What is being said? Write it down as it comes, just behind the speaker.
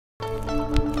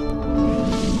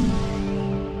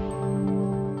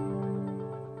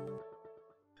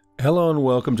Hello and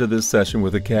welcome to this session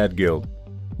with Acadgild.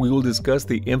 We will discuss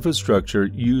the infrastructure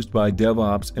used by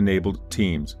DevOps-enabled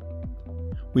teams.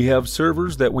 We have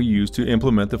servers that we use to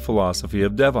implement the philosophy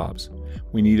of DevOps.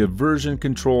 We need a version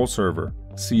control server,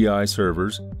 CI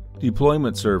servers,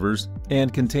 deployment servers,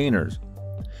 and containers.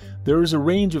 There is a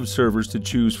range of servers to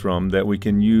choose from that we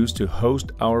can use to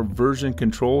host our version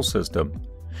control system.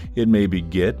 It may be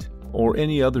Git or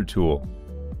any other tool.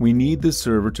 We need the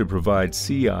server to provide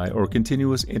CI or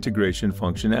continuous integration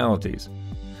functionalities.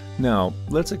 Now,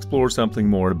 let's explore something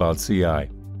more about CI.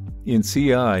 In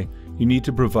CI, you need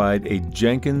to provide a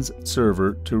Jenkins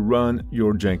server to run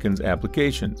your Jenkins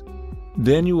applications.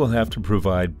 Then you will have to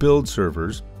provide build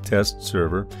servers, test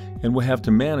server, and will have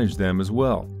to manage them as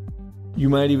well. You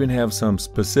might even have some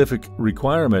specific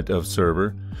requirement of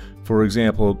server. For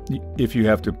example, if you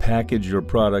have to package your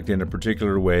product in a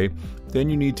particular way, then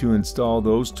you need to install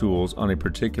those tools on a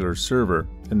particular server,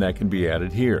 and that can be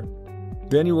added here.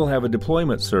 Then you will have a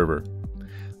deployment server.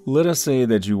 Let us say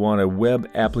that you want a web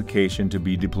application to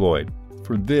be deployed.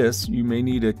 For this, you may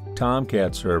need a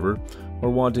Tomcat server or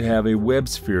want to have a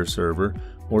WebSphere server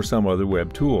or some other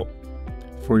web tool.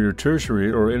 For your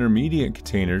tertiary or intermediate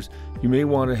containers, you may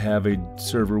want to have a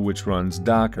server which runs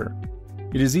Docker.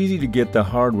 It is easy to get the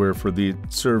hardware for the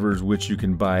servers which you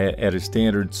can buy at a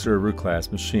standard server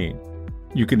class machine.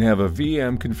 You can have a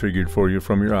VM configured for you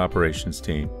from your operations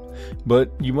team.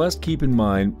 But you must keep in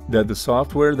mind that the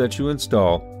software that you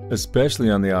install, especially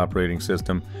on the operating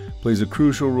system, plays a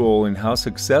crucial role in how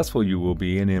successful you will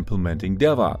be in implementing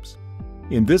DevOps.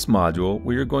 In this module,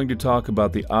 we are going to talk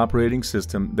about the operating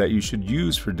system that you should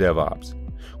use for DevOps.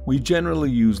 We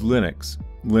generally use Linux.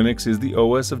 Linux is the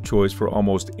OS of choice for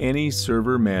almost any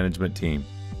server management team.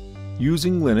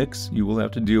 Using Linux, you will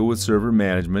have to deal with server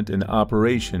management and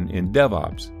operation in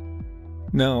DevOps.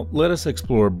 Now, let us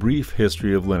explore a brief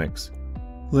history of Linux.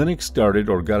 Linux started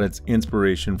or got its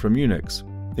inspiration from Unix.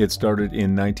 It started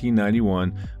in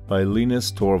 1991 by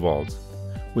Linus Torvalds,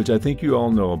 which I think you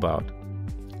all know about.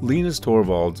 Linus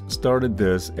Torvalds started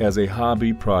this as a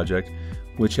hobby project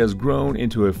which has grown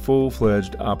into a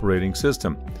full-fledged operating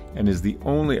system and is the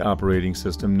only operating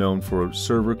system known for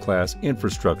server-class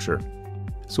infrastructure.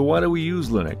 So why do we use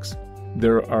Linux?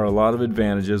 There are a lot of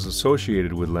advantages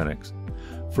associated with Linux.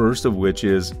 First of which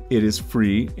is it is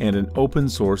free and an open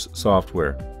source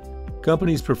software.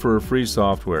 Companies prefer free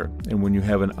software, and when you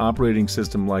have an operating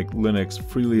system like Linux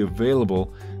freely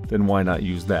available, then why not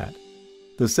use that?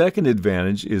 The second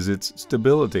advantage is its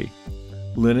stability.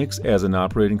 Linux as an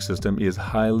operating system is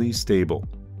highly stable.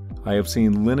 I have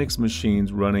seen Linux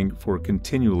machines running for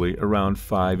continually around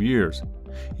 5 years.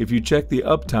 If you check the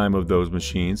uptime of those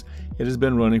machines, it has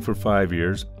been running for 5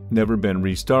 years, never been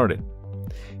restarted.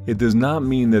 It does not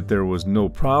mean that there was no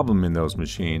problem in those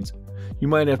machines. You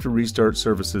might have to restart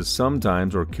services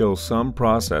sometimes or kill some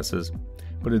processes,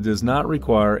 but it does not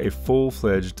require a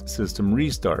full-fledged system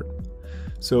restart.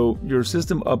 So your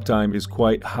system uptime is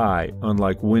quite high,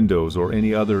 unlike Windows or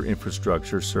any other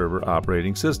infrastructure server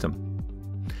operating system.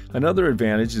 Another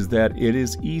advantage is that it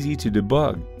is easy to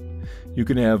debug. You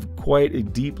can have quite a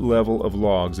deep level of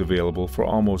logs available for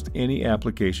almost any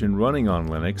application running on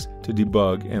Linux to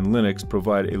debug, and Linux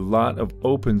provide a lot of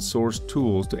open source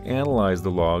tools to analyze the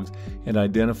logs and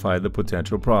identify the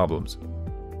potential problems.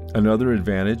 Another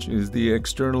advantage is the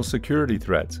external security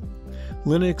threats.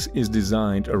 Linux is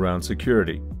designed around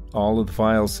security. All of the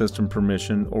file system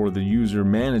permission or the user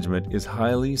management is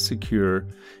highly secure,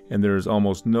 and there is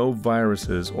almost no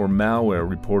viruses or malware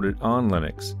reported on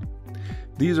Linux.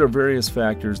 These are various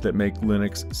factors that make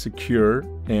Linux secure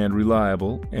and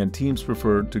reliable, and teams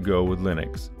prefer to go with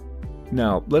Linux.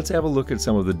 Now, let's have a look at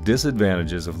some of the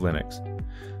disadvantages of Linux.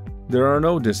 There are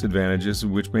no disadvantages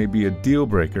which may be a deal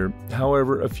breaker.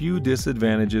 However, a few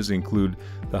disadvantages include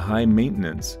the high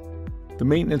maintenance. The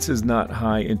maintenance is not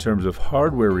high in terms of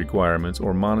hardware requirements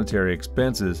or monetary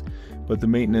expenses, but the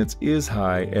maintenance is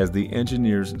high as the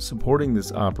engineers supporting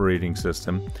this operating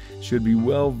system should be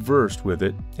well versed with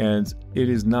it, and it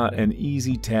is not an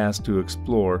easy task to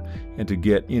explore and to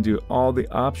get into all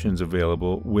the options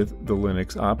available with the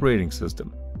Linux operating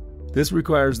system. This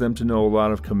requires them to know a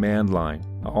lot of command line,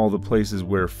 all the places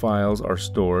where files are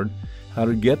stored, how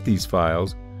to get these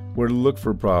files, where to look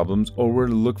for problems, or where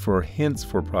to look for hints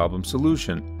for problem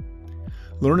solution.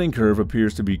 Learning curve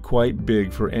appears to be quite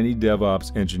big for any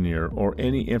DevOps engineer or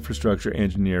any infrastructure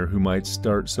engineer who might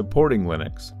start supporting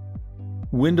Linux.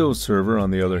 Windows Server,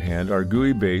 on the other hand, are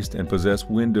GUI-based and possess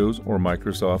Windows or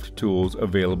Microsoft tools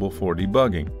available for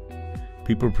debugging.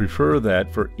 People prefer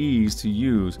that for ease to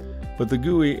use, but the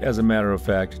GUI, as a matter of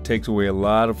fact, takes away a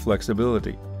lot of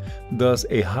flexibility. Thus,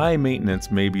 a high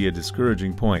maintenance may be a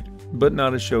discouraging point. but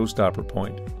not a showstopper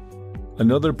point.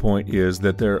 Another point is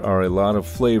that there are a lot of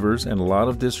flavors and a lot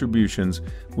of distributions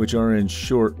which are in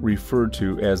short referred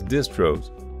to as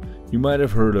distros. You might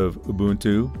have heard of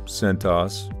Ubuntu,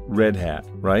 CentOS, Red Hat,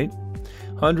 right?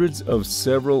 Hundreds of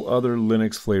several other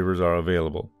Linux flavors are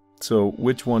available. So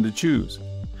which one to choose?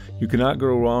 You cannot go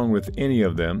wrong with any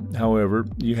of them, however,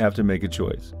 you have to make a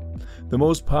choice. The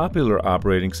most popular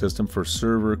operating system for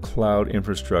server cloud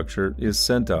infrastructure is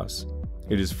CentOS.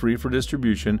 It is free for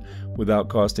distribution without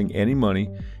costing any money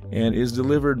and is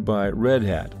delivered by Red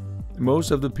Hat.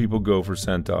 Most of the people go for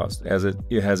CentOS as it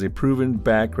has a proven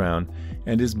background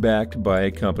and is backed by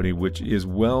a company which is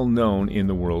well known in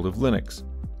the world of Linux.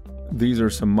 These are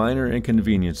some minor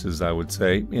inconveniences, I would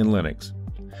say, in Linux.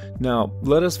 Now,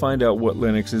 let us find out what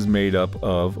Linux is made up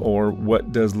of, or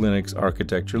what does Linux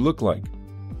architecture look like.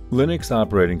 Linux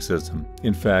operating system.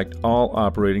 In fact, all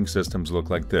operating systems look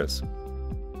like this.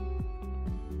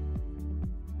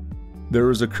 There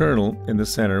is a kernel in the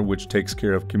center which takes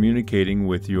care of communicating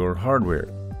with your hardware.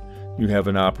 You have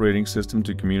an operating system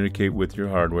to communicate with your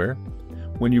hardware.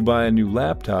 When you buy a new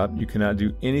laptop, you cannot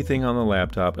do anything on the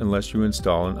laptop unless you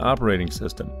install an operating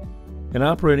system. An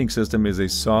operating system is a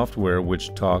software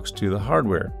which talks to the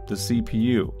hardware, the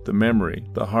CPU, the memory,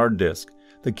 the hard disk,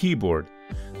 the keyboard,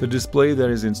 the display that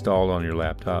is installed on your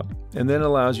laptop, and then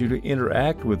allows you to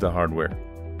interact with the hardware.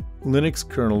 Linux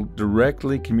kernel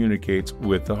directly communicates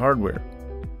with the hardware.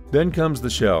 Then comes the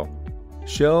shell.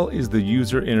 Shell is the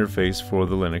user interface for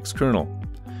the Linux kernel.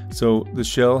 So the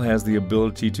shell has the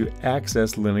ability to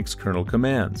access Linux kernel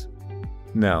commands.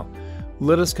 Now,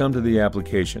 let us come to the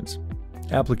applications.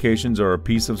 Applications are a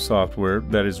piece of software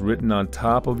that is written on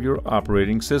top of your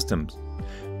operating systems.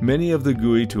 Many of the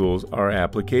GUI tools are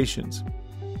applications.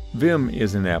 Vim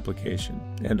is an application,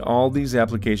 and all these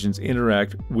applications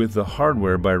interact with the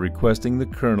hardware by requesting the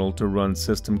kernel to run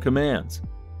system commands.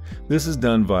 This is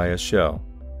done via shell.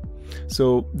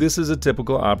 So this is a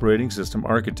typical operating system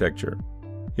architecture.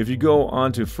 If you go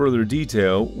on to further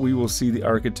detail, we will see the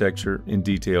architecture in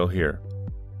detail here.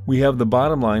 We have the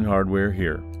bottom line hardware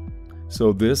here.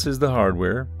 So this is the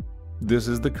hardware, this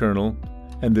is the kernel,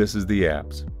 and this is the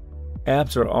apps.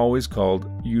 Apps are always called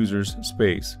users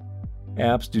space.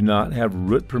 Apps do not have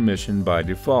root permission by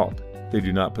default. They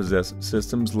do not possess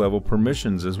systems level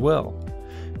permissions as well.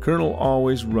 Kernel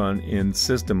always run in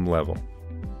system level.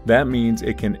 That means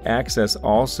it can access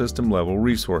all system level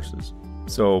resources.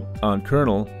 So on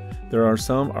kernel, there are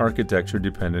some architecture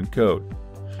dependent code.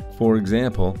 For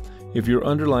example, if your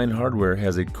underlying hardware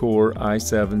has a Core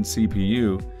i7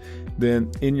 CPU,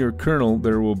 then in your kernel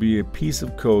there will be a piece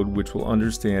of code which will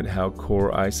understand how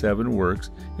Core i7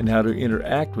 works and how to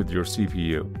interact with your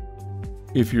CPU.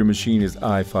 If your machine is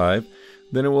i5,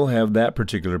 then it will have that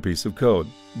particular piece of code.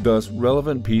 Thus,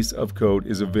 relevant piece of code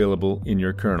is available in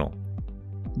your kernel.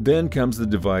 Then comes the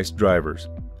device drivers.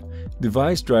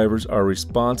 Device drivers are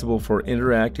responsible for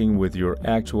interacting with your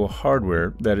actual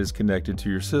hardware that is connected to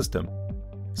your system.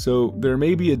 So there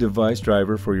may be a device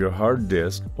driver for your hard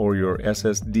disk or your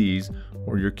SSDs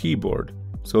or your keyboard.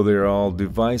 So they are all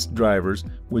device drivers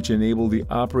which enable the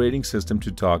operating system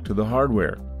to talk to the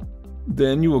hardware.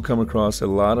 Then you will come across a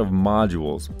lot of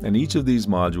modules, and each of these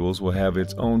modules will have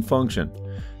its own function.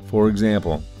 For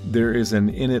example, there is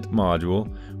an init module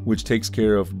which takes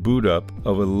care of boot up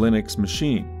of a Linux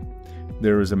machine.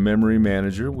 There is a memory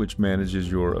manager which manages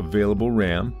your available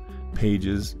RAM,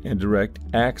 pages, and direct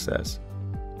access.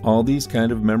 All these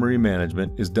kind of memory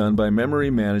management is done by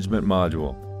Memory Management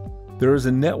Module. There is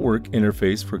a network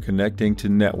interface for connecting to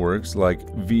networks like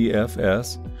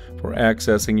VFS for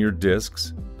accessing your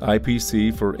disks,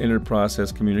 IPC for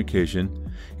inter-process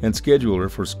communication, and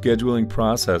Scheduler for scheduling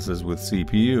processes with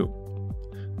CPU.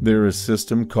 There is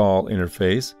System Call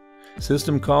Interface.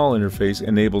 System Call Interface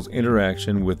enables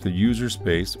interaction with the user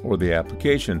space or the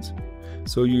applications.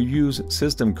 So you use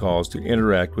system calls to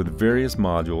interact with various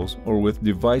modules or with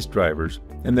device drivers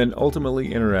and then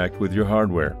ultimately interact with your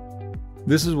hardware.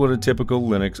 This is what a typical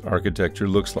Linux architecture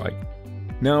looks like.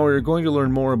 Now we're going to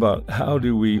learn more about how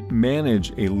do we manage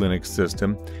a Linux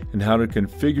system and how to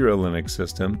configure a Linux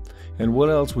system and what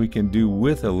else we can do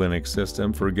with a Linux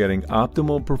system for getting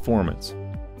optimal performance.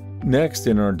 Next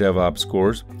in our DevOps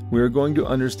course, we are going to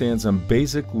understand some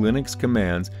basic Linux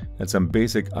commands and some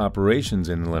basic operations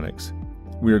in Linux.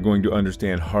 We are going to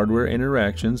understand hardware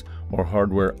interactions or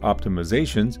hardware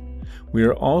optimizations. We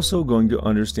are also going to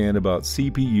understand about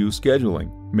CPU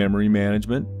scheduling, memory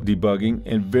management, debugging,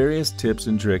 and various tips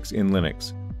and tricks in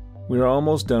Linux. We are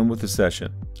almost done with the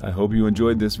session. I hope you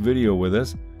enjoyed this video with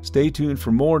us. Stay tuned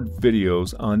for more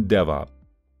videos on DevOps.